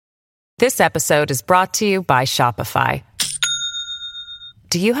This episode is brought to you by Shopify.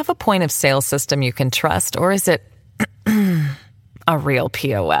 Do you have a point of sale system you can trust, or is it a real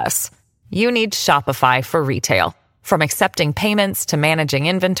POS? You need Shopify for retail. From accepting payments to managing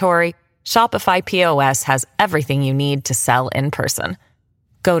inventory, Shopify POS has everything you need to sell in person.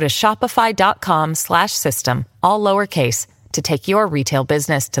 Go to shopify.com/system, all lowercase, to take your retail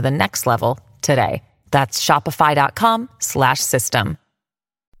business to the next level today. That's shopify.com/system.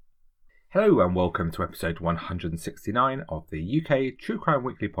 Hello and welcome to episode 169 of the UK True Crime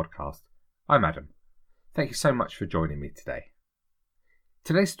Weekly podcast. I'm Adam. Thank you so much for joining me today.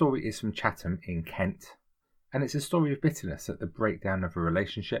 Today's story is from Chatham in Kent, and it's a story of bitterness at the breakdown of a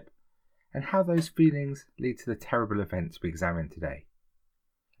relationship and how those feelings lead to the terrible events we examine today.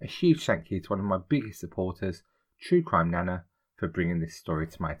 A huge thank you to one of my biggest supporters, True Crime Nana, for bringing this story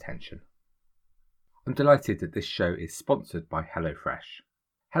to my attention. I'm delighted that this show is sponsored by HelloFresh.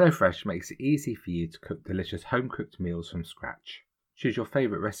 HelloFresh makes it easy for you to cook delicious home-cooked meals from scratch. Choose your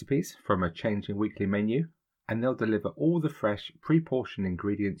favourite recipes from a changing weekly menu, and they'll deliver all the fresh, pre-portioned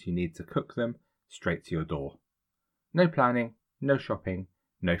ingredients you need to cook them straight to your door. No planning, no shopping,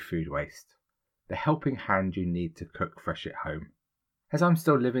 no food waste. The helping hand you need to cook fresh at home. As I'm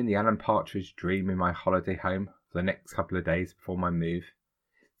still living the Alan Partridge dream in my holiday home for the next couple of days before my move,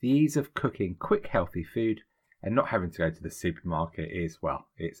 the ease of cooking quick, healthy food and not having to go to the supermarket is, well,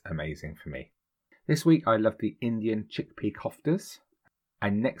 it's amazing for me. This week I love the Indian chickpea koftas,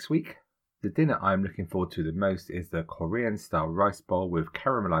 and next week the dinner I'm looking forward to the most is the Korean style rice bowl with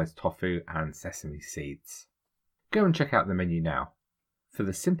caramelized tofu and sesame seeds. Go and check out the menu now. For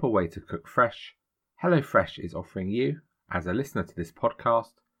the simple way to cook fresh, HelloFresh is offering you, as a listener to this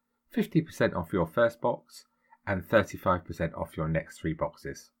podcast, 50% off your first box and 35% off your next 3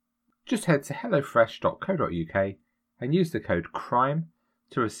 boxes. Just head to hellofresh.co.uk and use the code CRIME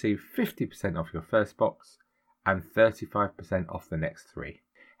to receive 50% off your first box and 35% off the next 3.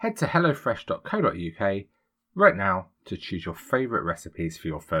 Head to hellofresh.co.uk right now to choose your favourite recipes for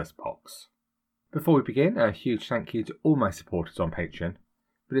your first box. Before we begin, a huge thank you to all my supporters on Patreon,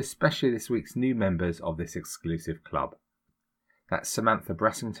 but especially this week's new members of this exclusive club. That's Samantha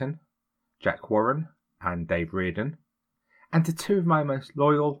Bressington, Jack Warren and Dave Reardon, and to 2 of my most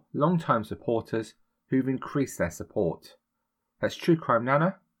loyal, long-time supporters who've increased their support. That's True Crime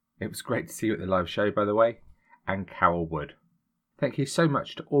Nana, it was great to see you at the live show by the way, and Carol Wood. Thank you so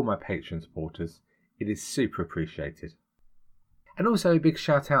much to all my Patreon supporters, it is super appreciated. And also a big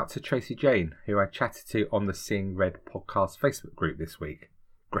shout out to Tracy Jane, who I chatted to on the Seeing Red podcast Facebook group this week.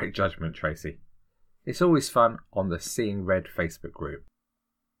 Great judgment, Tracy. It's always fun on the Seeing Red Facebook group.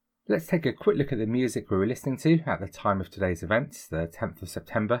 Let's take a quick look at the music we were listening to at the time of today's events, the 10th of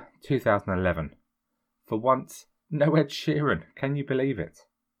September 2011. For once, no Ed Sheeran, can you believe it?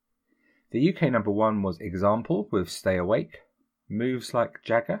 The UK number 1 was Example with Stay Awake. Moves Like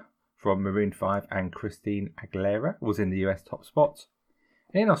Jagger from Maroon 5 and Christine Aguilera was in the US top spot.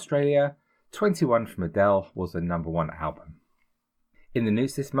 In Australia, 21 from Adele was the number 1 album. In the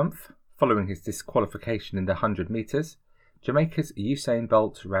news this month, following his disqualification in the 100 metres, Jamaica's Usain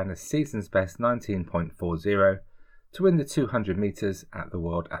Bolt ran a season's best 19.40 to win the 200 metres at the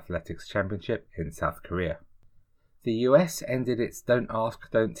World Athletics Championship in South Korea. The US ended its Don't Ask,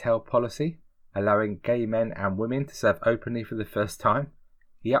 Don't Tell policy, allowing gay men and women to serve openly for the first time.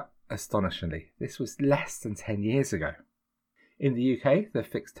 Yep, astonishingly, this was less than 10 years ago. In the UK, the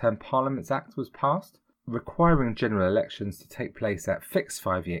Fixed Term Parliaments Act was passed, requiring general elections to take place at fixed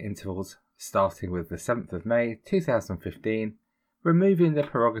 5-year intervals, starting with the 7th of May 2015, removing the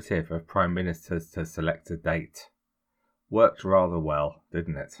prerogative of Prime Ministers to select a date. Worked rather well,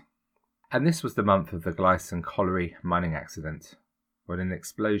 didn't it? And this was the month of the Glycine Colliery mining accident, when an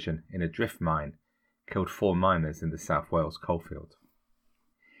explosion in a drift mine killed 4 miners in the South Wales coalfield.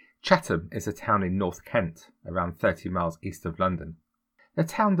 Chatham is a town in North Kent, around 30 miles east of London. The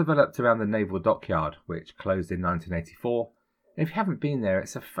town developed around the Naval Dockyard, which closed in 1984, and if you haven't been there,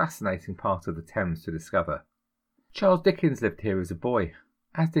 it's a fascinating part of the Thames to discover. Charles Dickens lived here as a boy,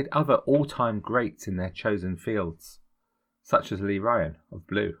 as did other all-time greats in their chosen fields, such as Lee Ryan of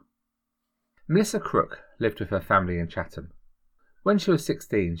Blue. Melissa Crooks lived with her family in Chatham. When she was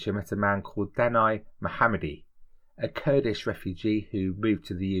 16, she met a man called Danai Mohammadi, a Kurdish refugee who moved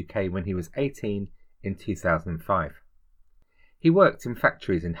to the UK when he was 18 in 2005. He worked in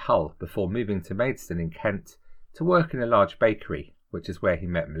factories in Hull before moving to Maidstone in Kent to work in a large bakery, which is where he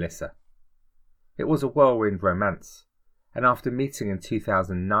met Melissa. It was a whirlwind romance, and after meeting in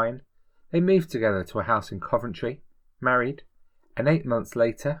 2009, they moved together to a house in Coventry, married, and 8 months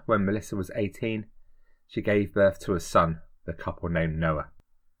later, when Melissa was 18, she gave birth to a son the couple named Noah.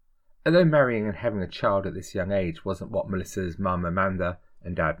 Although marrying and having a child at this young age wasn't what Melissa's mum Amanda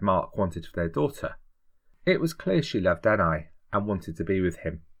and dad Mark wanted for their daughter, it was clear she loved Danai and wanted to be with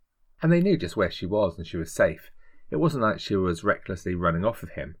him. And they knew just where she was and she was safe. It wasn't like she was recklessly running off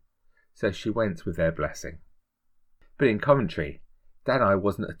with him, so she went with their blessing. But in Coventry, Danai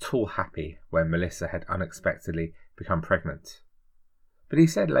wasn't at all happy when Melissa had unexpectedly become pregnant. But he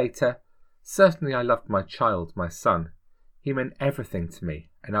said later, "Certainly I loved my child, my son. He meant everything to me,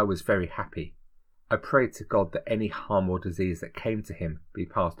 and I was very happy. I prayed to God that any harm or disease that came to him be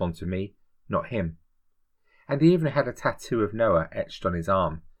passed on to me, not him." And he even had a tattoo of Noah etched on his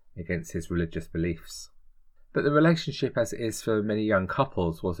arm against his religious beliefs. But the relationship, as it is for many young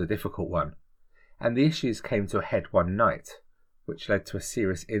couples, was a difficult one, and the issues came to a head one night, which led to a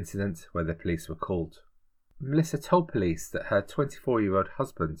serious incident where the police were called. Melissa told police that her 24-year-old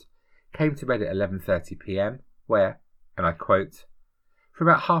husband came to bed at 11:30 p.m, where, and I quote, "For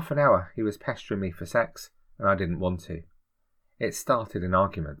about half an hour he was pestering me for sex, and I didn't want to. It started an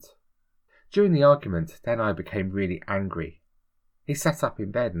argument. During the argument, Danai became really angry. He sat up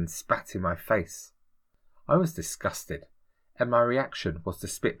in bed and spat in my face. I was disgusted, and my reaction was to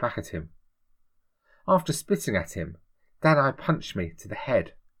spit back at him. After spitting at him, Danai punched me to the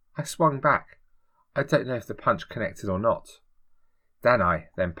head. I swung back. I don't know if the punch connected or not. Danai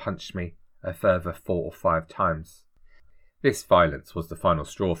then punched me a further 4 or 5 times. This violence was the final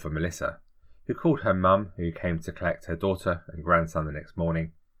straw for Melissa, who called her mum, who came to collect her daughter and grandson the next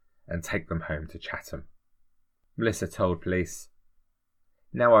morning and take them home to Chatham. Melissa told police,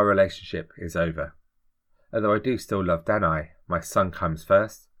 "Now our relationship is over. Although I do still love Danai, my son comes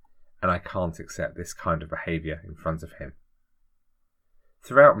first, and I can't accept this kind of behaviour in front of him.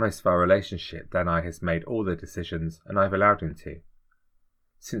 Throughout most of our relationship, Danai has made all the decisions, and I've allowed him to.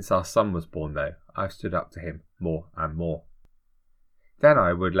 Since our son was born, though, I've stood up to him more and more."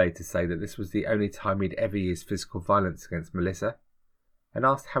 Danai would later say that this was the only time he'd ever used physical violence against Melissa, and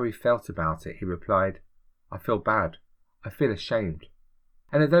asked how he felt about it, he replied, "I feel bad. I feel ashamed."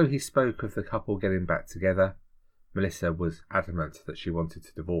 And although he spoke of the couple getting back together, Melissa was adamant that she wanted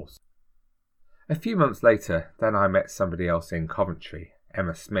to divorce. A few months later, Danai met somebody else in Coventry,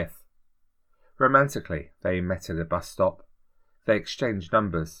 Emma Smith. Romantically, they met at a bus stop, they exchanged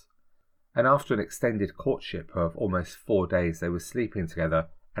numbers, and after an extended courtship of almost 4 days they were sleeping together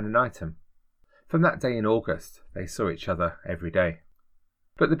and an item. From that day in August, they saw each other every day.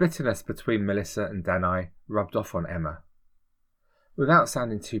 But the bitterness between Melissa and Danai rubbed off on Emma. Without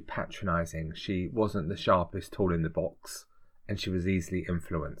sounding too patronising, she wasn't the sharpest tool in the box, and she was easily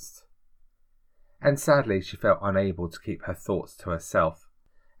influenced. And sadly, she felt unable to keep her thoughts to herself,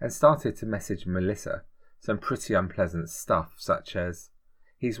 and started to message Melissa some pretty unpleasant stuff, such as,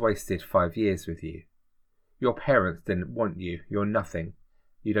 "He's wasted 5 years with you. Your parents didn't want you. You're nothing.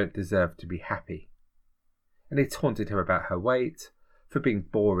 You don't deserve to be happy." And he taunted her about her weight, for being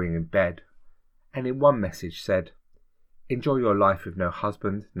boring in bed, and in one message said, "Enjoy your life with no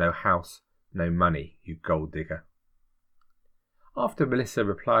husband, no house, no money, you gold digger." After Melissa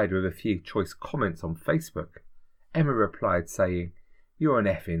replied with a few choice comments on Facebook, Emma replied saying, "You're an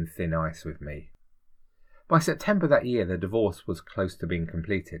effing thin ice with me." By September that year, the divorce was close to being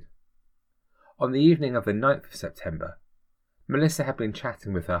completed. On the evening of the 9th of September, Melissa had been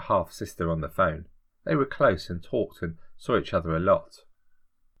chatting with her half-sister on the phone. They were close and talked and saw each other a lot.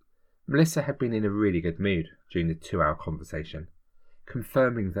 Melissa had been in a really good mood during the 2-hour conversation,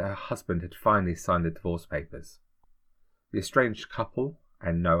 confirming that her husband had finally signed the divorce papers. The estranged couple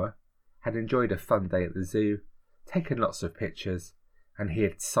and Noah had enjoyed a fun day at the zoo, taken lots of pictures, and he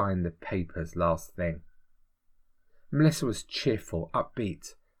had signed the papers last thing. Melissa was cheerful,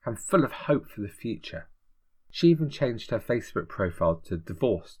 upbeat, and full of hope for the future. She even changed her Facebook profile to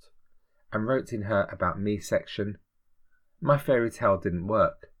divorced and wrote in her About Me section, "My fairy tale didn't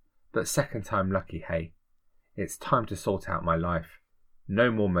work, but second time lucky, hey. It's time to sort out my life.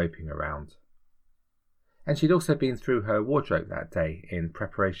 No more moping around." And she'd also been through her wardrobe that day in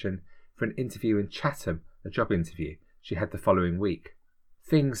preparation for an interview in Chatham, a job interview she had the following week.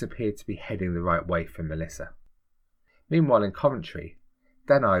 Things appeared to be heading the right way for Melissa. Meanwhile in Coventry,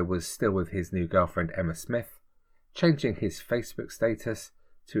 Danai was still with his new girlfriend Emma Smith, changing his Facebook status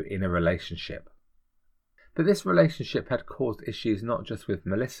to "in a relationship." But this relationship had caused issues not just with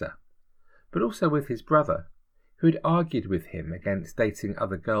Melissa, but also with his brother, who had argued with him against dating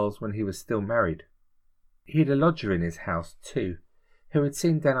other girls when he was still married. He had a lodger in his house too, who had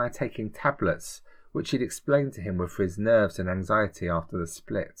seen Danai taking tablets which he'd explained to him were for his nerves and anxiety after the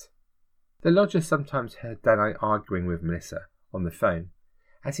split. The lodger sometimes heard Danai arguing with Melissa on the phone,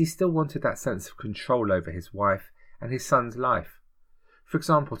 as he still wanted that sense of control over his wife and his son's life. For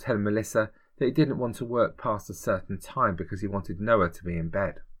example, telling Melissa that he didn't want to work past a certain time because he wanted Noah to be in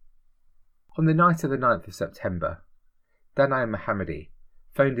bed. On the night of the 9th of September, Danai Mohammadi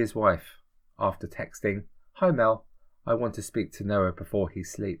phoned his wife after texting, "Hi Mel, I want to speak to Noah before he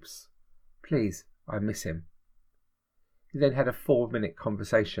sleeps. Please, I miss him." He then had a 4-minute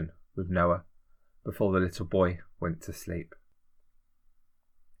conversation with Noah before the little boy went to sleep.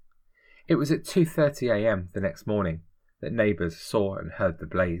 It was at 2:30 a.m. the next morning that neighbours saw and heard the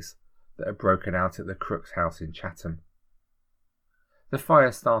blaze that had broken out at the Crooks house in Chatham. The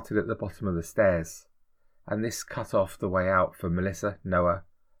fire started at the bottom of the stairs, and this cut off the way out for Melissa, Noah,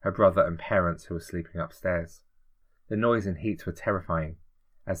 her brother and parents who were sleeping upstairs. The noise and heat were terrifying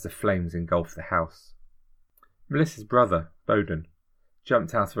as the flames engulfed the house. Melissa's brother, Bowden,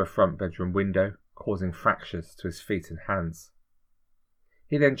 jumped out of a front bedroom window, causing fractures to his feet and hands.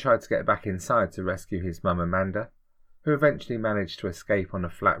 He then tried to get back inside to rescue his mum Amanda, who eventually managed to escape on a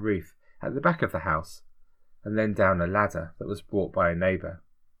flat roof at the back of the house and then down a ladder that was brought by a neighbour.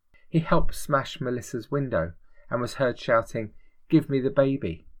 He helped smash Melissa's window and was heard shouting, "Give me the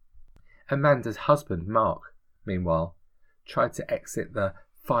baby." Amanda's husband, Mark, meanwhile, tried to exit the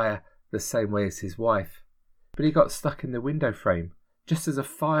fire the same way as his wife, but he got stuck in the window frame just as a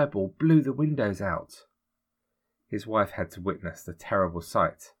fireball blew the windows out. His wife had to witness the terrible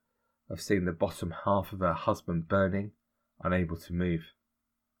sight of seeing the bottom half of her husband burning, unable to move.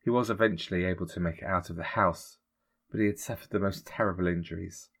 He was eventually able to make it out of the house, but he had suffered the most terrible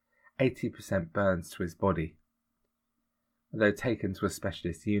injuries, 80% burns to his body. Although taken to a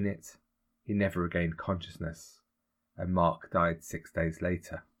specialist unit, he never regained consciousness, and Mark died 6 days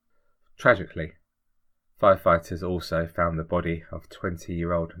later. Tragically, firefighters also found the body of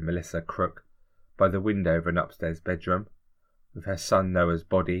 20-year-old Melissa Crook by the window of an upstairs bedroom, with her son Noah's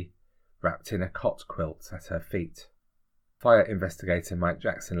body wrapped in a cot quilt at her feet. Fire investigator Mike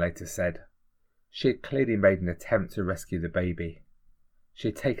Jackson later said, "She had clearly made an attempt to rescue the baby. She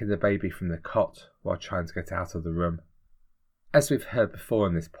had taken the baby from the cot while trying to get out of the room." As we've heard before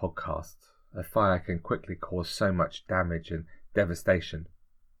in this podcast, a fire can quickly cause so much damage and devastation.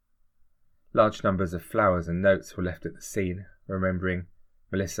 Large numbers of flowers and notes were left at the scene, remembering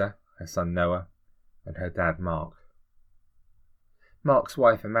Melissa, her son Noah, and her dad Mark. Mark's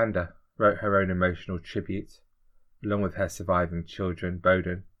wife Amanda wrote her own emotional tribute, along with her surviving children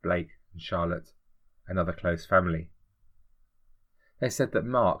Bowden, Blake and Charlotte, and other close family. They said that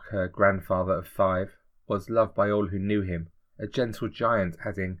Mark, her grandfather of 5, was loved by all who knew him, a gentle giant,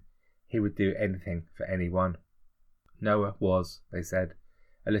 adding he would do anything for anyone. Noah was, they said,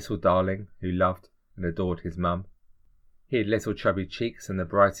 a little darling who loved and adored his mum. He had little chubby cheeks and the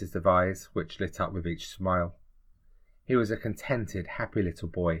brightest of eyes which lit up with each smile. He was a contented, happy little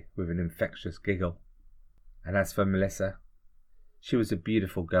boy with an infectious giggle. And as for Melissa, she was a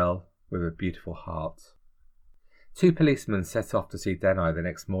beautiful girl with a beautiful heart. 2 policemen set off to see Danai the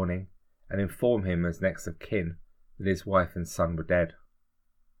next morning and inform him as next of kin that his wife and son were dead.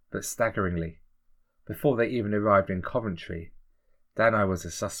 But staggeringly, before they even arrived in Coventry, Danai was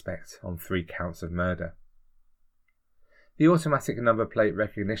a suspect on 3 counts of murder. The automatic number plate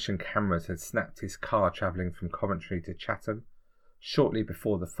recognition cameras had snapped his car travelling from Coventry to Chatham shortly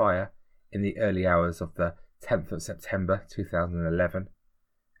before the fire in the early hours of the 10th of September 2011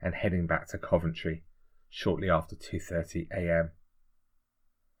 and heading back to Coventry shortly after 2:30 a.m.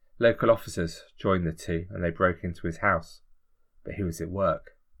 Local officers joined the two and they broke into his house, but he was at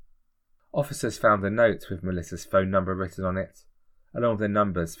work. Officers found a note with Melissa's phone number written on it, along with the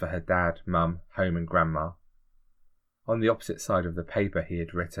numbers for her dad, mum, home and grandma. On the opposite side of the paper he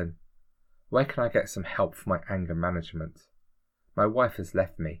had written, "Where can I get some help for my anger management? My wife has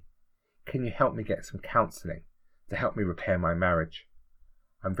left me. Can you help me get some counselling to help me repair my marriage?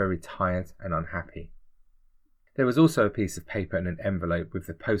 I'm very tired and unhappy." There was also a piece of paper in an envelope with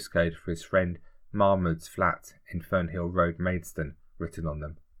the postcode for his friend Mahmoud's flat in Fernhill Road, Maidstone, written on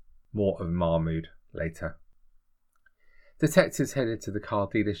them. More of Mahmoud later. Detectives headed to the car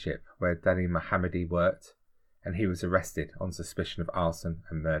dealership where Danai Mohammadi worked, and he was arrested on suspicion of arson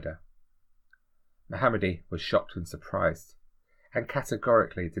and murder. Mohammadi was shocked and surprised, and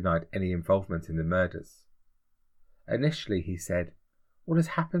categorically denied any involvement in the murders. Initially he said, "What has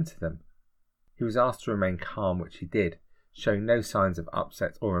happened to them?" He was asked to remain calm, which he did, showing no signs of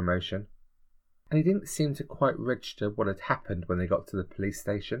upset or emotion, and he didn't seem to quite register what had happened when they got to the police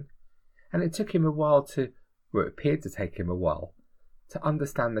station, and it took him a while to, or it appeared to take him a while, to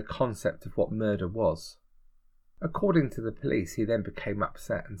understand the concept of what murder was. According to the police, he then became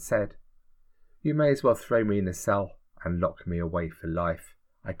upset and said, "You may as well throw me in a cell and lock me away for life.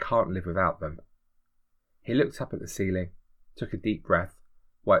 I can't live without them." He looked up at the ceiling, took a deep breath,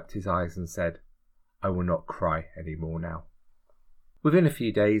 wiped his eyes and said, "I will not cry any more now." Within a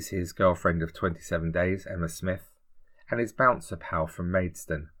few days, his girlfriend of 27 days, Emma Smith, and his bouncer pal from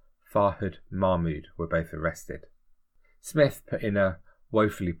Maidstone, Farhad Mahmood, were both arrested. Smith put in a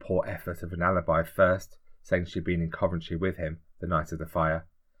woefully poor effort of an alibi first, saying she'd been in Coventry with him the night of the fire,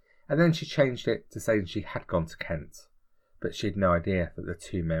 and then she changed it to saying she had gone to Kent, but she had no idea that the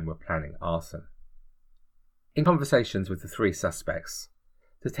two men were planning arson. In conversations with the three suspects,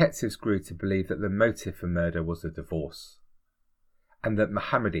 detectives grew to believe that the motive for murder was a divorce, and that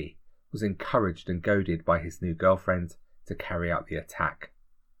Mohammadi was encouraged and goaded by his new girlfriend to carry out the attack.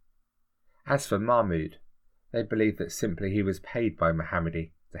 As for Mahmood, they believed that simply he was paid by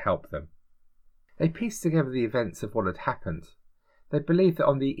Mohammadi to help them. They pieced together the events of what had happened. They believed that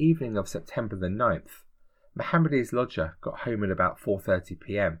on the evening of September the 9th, Mohammadi's lodger got home at about 4:30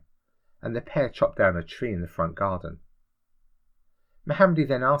 p.m, and the pair chopped down a tree in the front garden. Mohammadi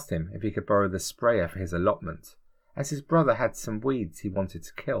then asked him if he could borrow the sprayer for his allotment, as his brother had some weeds he wanted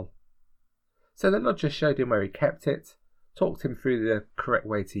to kill. So the lodger showed him where he kept it, talked him through the correct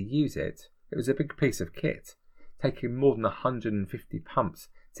way to use it. It was a big piece of kit, taking more than 150 pumps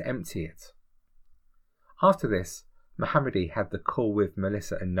to empty it. After this, Mohammadi had the call with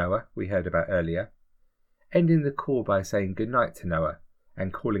Melissa and Noah we heard about earlier, ending the call by saying goodnight to Noah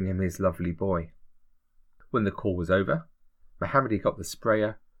and calling him his lovely boy. When the call was over, Mohammadi got the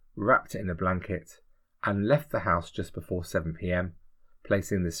sprayer, wrapped it in a blanket, and left the house just before 7 p.m,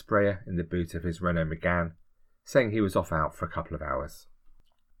 placing the sprayer in the boot of his Renault Megane, saying he was off out for a couple of hours.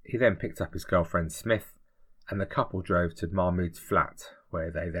 He then picked up his girlfriend Smith, and the couple drove to Mahmood's flat, where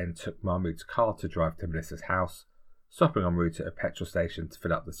they then took Mahmood's car to drive to Melissa's house, stopping en route at a petrol station to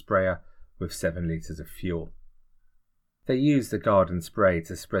fill up the sprayer with 7 litres of fuel. They used the garden spray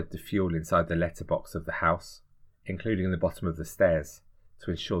to spread the fuel inside the letterbox of the house, including the bottom of the stairs,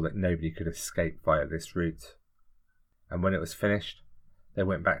 to ensure that nobody could escape via this route. And when it was finished, they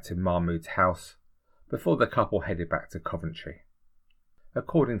went back to Mahmood's house before the couple headed back to Coventry.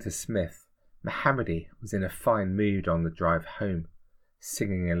 According to Smith, Mohammadi was in a fine mood on the drive home,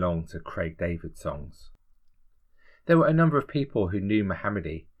 singing along to Craig David songs. There were a number of people who knew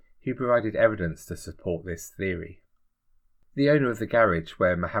Mohammadi who provided evidence to support this theory. The owner of the garage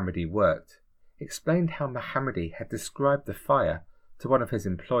where Mohammadi worked explained how Mohammadi had described the fire to one of his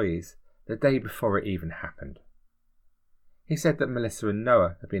employees the day before it even happened. He said that Melissa and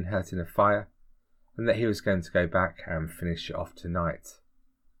Noah had been hurt in a fire and that he was going to go back and finish it off tonight.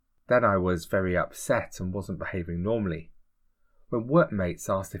 Then I was very upset and wasn't behaving normally. When workmates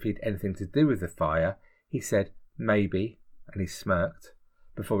asked if he had anything to do with the fire, he said maybe, and he smirked,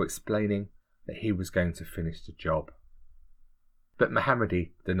 before explaining that he was going to finish the job. But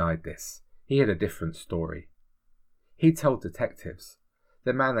Mohammadi denied this. He had a different story. He told detectives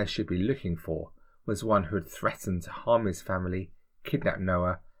the man they should be looking for was one who had threatened to harm his family, kidnap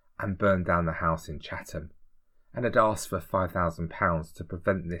Noah, and burn down the house in Chatham, and had asked for £5,000 to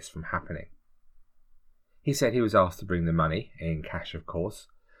prevent this from happening. He said he was asked to bring the money, in cash of course,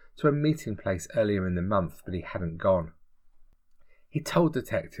 to a meeting place earlier in the month, but he hadn't gone. He told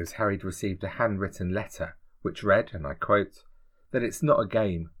detectives how he'd received a handwritten letter which read, and I quote, that it's not a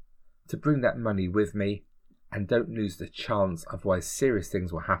game, to bring that money with me, and don't lose the chance, otherwise serious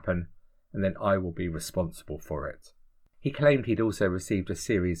things will happen, and then I will be responsible for it. He claimed he'd also received a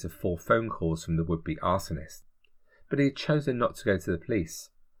series of 4 phone calls from the would-be arsonist, but he had chosen not to go to the police,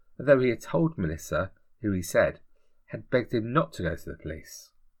 although he had told Melissa, who he said, had begged him not to go to the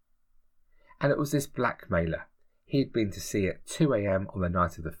police. And it was this blackmailer he had been to see at 2 a.m. on the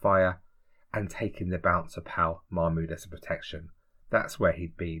night of the fire and taken the bouncer pal Mahmood as a protection. That's where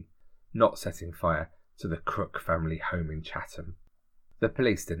he'd been, not setting fire to the Crook family home in Chatham. The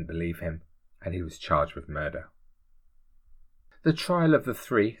police didn't believe him, and he was charged with murder. The trial of the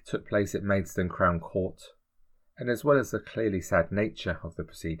 3 took place at Maidstone Crown Court, and as well as the clearly sad nature of the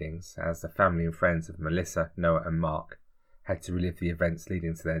proceedings, as the family and friends of Melissa, Noah and Mark had to relive the events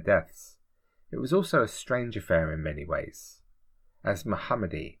leading to their deaths, it was also a strange affair in many ways. As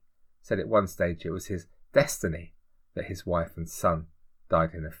Mohammadi said at one stage, it was his destiny that his wife and son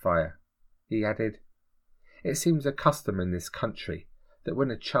died in a fire. He added, "It seems a custom in this country that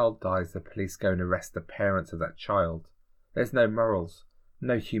when a child dies, the police go and arrest the parents of that child. There's no morals,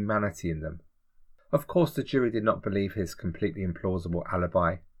 no humanity in them." Of course, the jury did not believe his completely implausible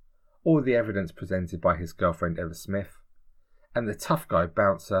alibi, or the evidence presented by his girlfriend Emma Smith, and the tough guy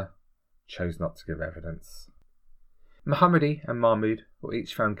bouncer chose not to give evidence. Mohammadi and Mahmood were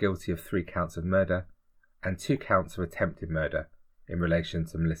each found guilty of 3 counts of murder and 2 counts of attempted murder in relation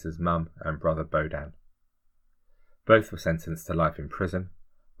to Melissa's mum and brother Bodan. Both were sentenced to life in prison,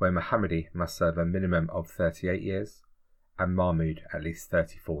 where Mohammadi must serve a minimum of 38 years and Mahmoud at least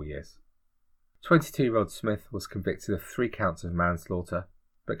 34 years. 22-year-old Smith was convicted of 3 counts of manslaughter,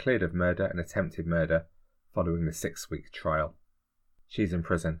 but cleared of murder and attempted murder following the 6-week trial. She's in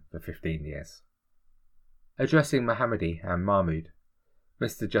prison for 15 years. Addressing Mohammadi and Mahmoud,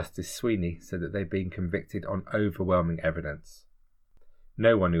 Mr. Justice Sweeney said that they'd been convicted on overwhelming evidence.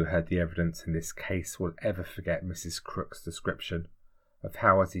 No one who heard the evidence in this case will ever forget Mrs. Crooks' description of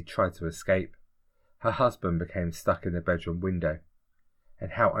how, as he tried to escape, her husband became stuck in the bedroom window,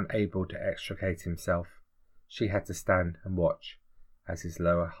 and how, unable to extricate himself, she had to stand and watch as his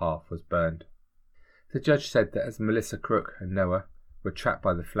lower half was burned. The judge said that as Melissa Crook and Noah were trapped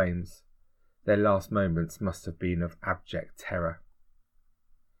by the flames, their last moments must have been of abject terror.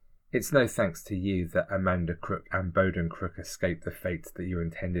 It's no thanks to you that Amanda Crook and Bowden Crook escaped the fate that you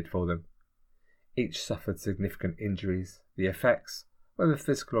intended for them. Each suffered significant injuries. The effects, whether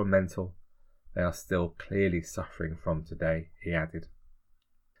physical or mental, they are still clearly suffering from today, he added.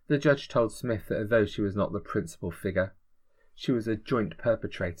 The judge told Smith that although she was not the principal figure, she was a joint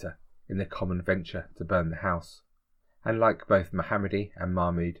perpetrator in the common venture to burn the house, and like both Mohammadi and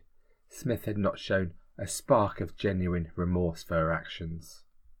Mahmoud, Smith had not shown a spark of genuine remorse for her actions.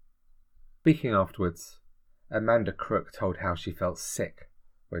 Speaking afterwards, Amanda Crook told how she felt sick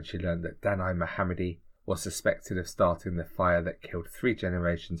when she learned that Danai Mohammadi was suspected of starting the fire that killed 3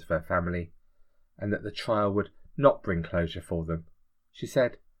 generations of her family, and that the trial would not bring closure for them. She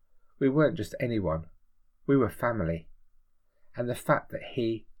said, "We weren't just anyone, we were family. And the fact that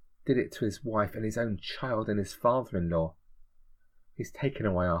he did it to his wife and his own child and his father-in-law, he's taken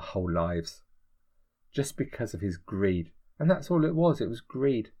away our whole lives, just because of his greed." And that's all it was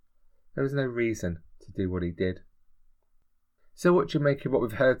greed. There was no reason to do what he did. So what do you make of what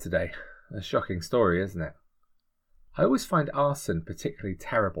we've heard today? A shocking story, isn't it? I always find arson particularly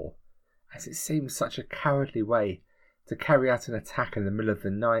terrible, as it seems such a cowardly way to carry out an attack in the middle of the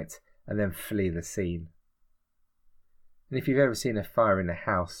night and then flee the scene. And if you've ever seen a fire in a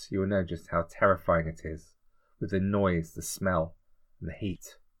house, you will know just how terrifying it is, with the noise, the smell, and the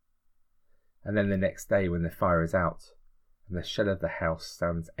heat. And then the next day when the fire is out, and the shell of the house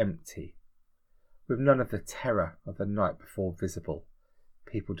stands empty, with none of the terror of the night before visible,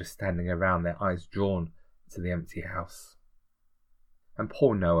 people just standing around, their eyes drawn to the empty house. And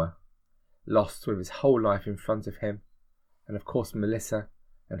poor Noah, lost with his whole life in front of him, and of course Melissa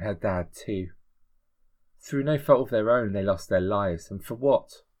and her dad too. Through no fault of their own they lost their lives, and for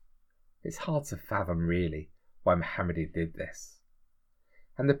what? It's hard to fathom really why Mohammadi did this.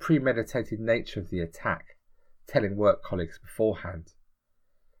 And the premeditated nature of the attack, telling work colleagues beforehand.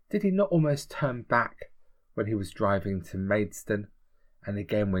 Did he not almost turn back when he was driving to Maidstone, and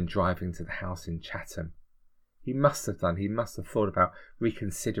again when driving to the house in Chatham? He must have thought about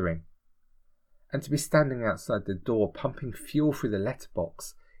reconsidering. And to be standing outside the door pumping fuel through the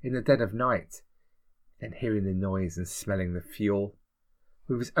letterbox in the dead of night, then hearing the noise and smelling the fuel,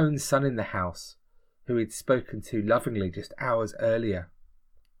 with his own son in the house, who he'd spoken to lovingly just hours earlier.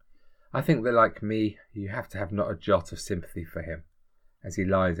 I think that, like me, you have to have not a jot of sympathy for him as he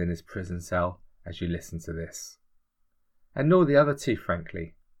lies in his prison cell as you listen to this. And nor the other two,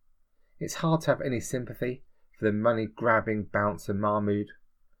 frankly. It's hard to have any sympathy for the money-grabbing bouncer Mahmoud,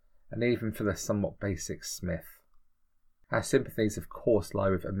 and even for the somewhat basic Smith. Our sympathies, of course, lie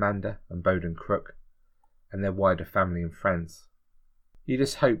with Amanda and Bowden Crook and their wider family and friends. You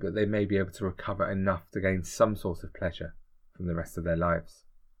just hope that they may be able to recover enough to gain some sort of pleasure from the rest of their lives.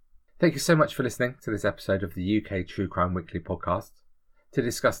 Thank you so much for listening to this episode of the UK True Crime Weekly podcast. To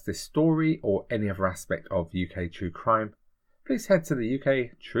discuss this story or any other aspect of UK True Crime, please head to the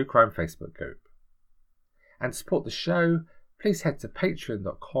UK True Crime Facebook group. And to support the show, please head to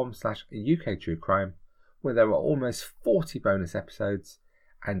patreon.com/UKTrueCrime, where there are almost 40 bonus episodes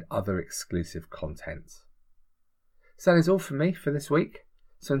and other exclusive content. So that is all from me for this week.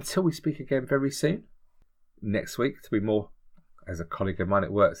 So until we speak again very soon, next week to be more, as a colleague of mine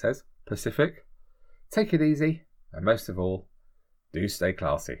at work says, Pacific, take it easy, and most of all, do stay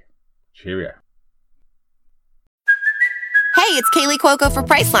classy. Cheerio. Hey, it's Kaylee Cuoco for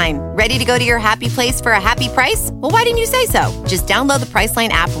Priceline. Ready to go to your happy place for a happy price? Well, why didn't you say so? Just download the Priceline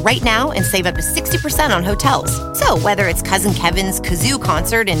app right now and save up to 60% on hotels. So whether it's Cousin Kevin's Kazoo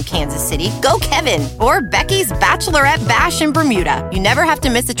Concert in Kansas City, go Kevin, or Becky's Bachelorette Bash in Bermuda, you never have to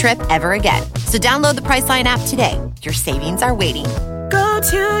miss a trip ever again. So download the Priceline app today. Your savings are waiting. Go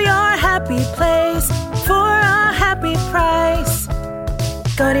to your happy place for a happy price.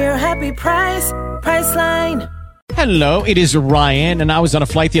 Go to your happy price, Priceline. Hello, it is Ryan, and I was on a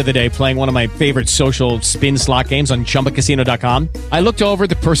flight the other day playing one of my favorite social spin slot games on ChumbaCasino.com. I looked over at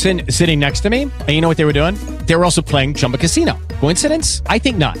the person sitting next to me, and you know what they were doing? They were also playing Chumba Casino. Coincidence? I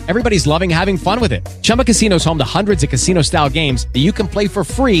think not. Everybody's loving having fun with it. Chumba Casino is home to hundreds of casino-style games that you can play for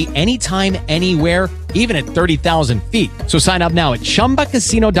free anytime, anywhere, even at 30,000 feet. So sign up now at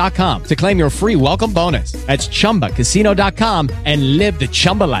ChumbaCasino.com to claim your free welcome bonus. That's ChumbaCasino.com and live the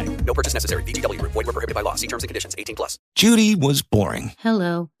Chumba life. No purchase necessary. VGW. Void where prohibited by law. See terms and conditions. 18+. Judy was boring.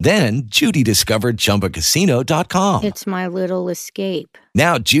 Hello. Then Judy discovered ChumbaCasino.com. It's my little escape.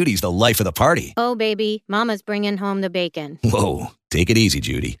 Now Judy's the life of the party. Oh, baby, mama's bringing home the bacon. Whoa, take it easy,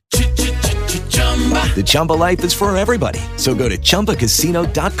 Judy. The Chumba life is for everybody. So go to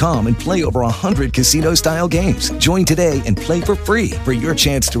ChumbaCasino.com and play over 100 casino-style games. Join today and play for free for your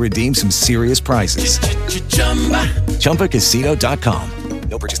chance to redeem some serious prizes. ChumbaCasino.com.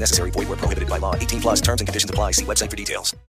 No purchase necessary. Void where prohibited by law. 18+. Terms and conditions apply. See website for details.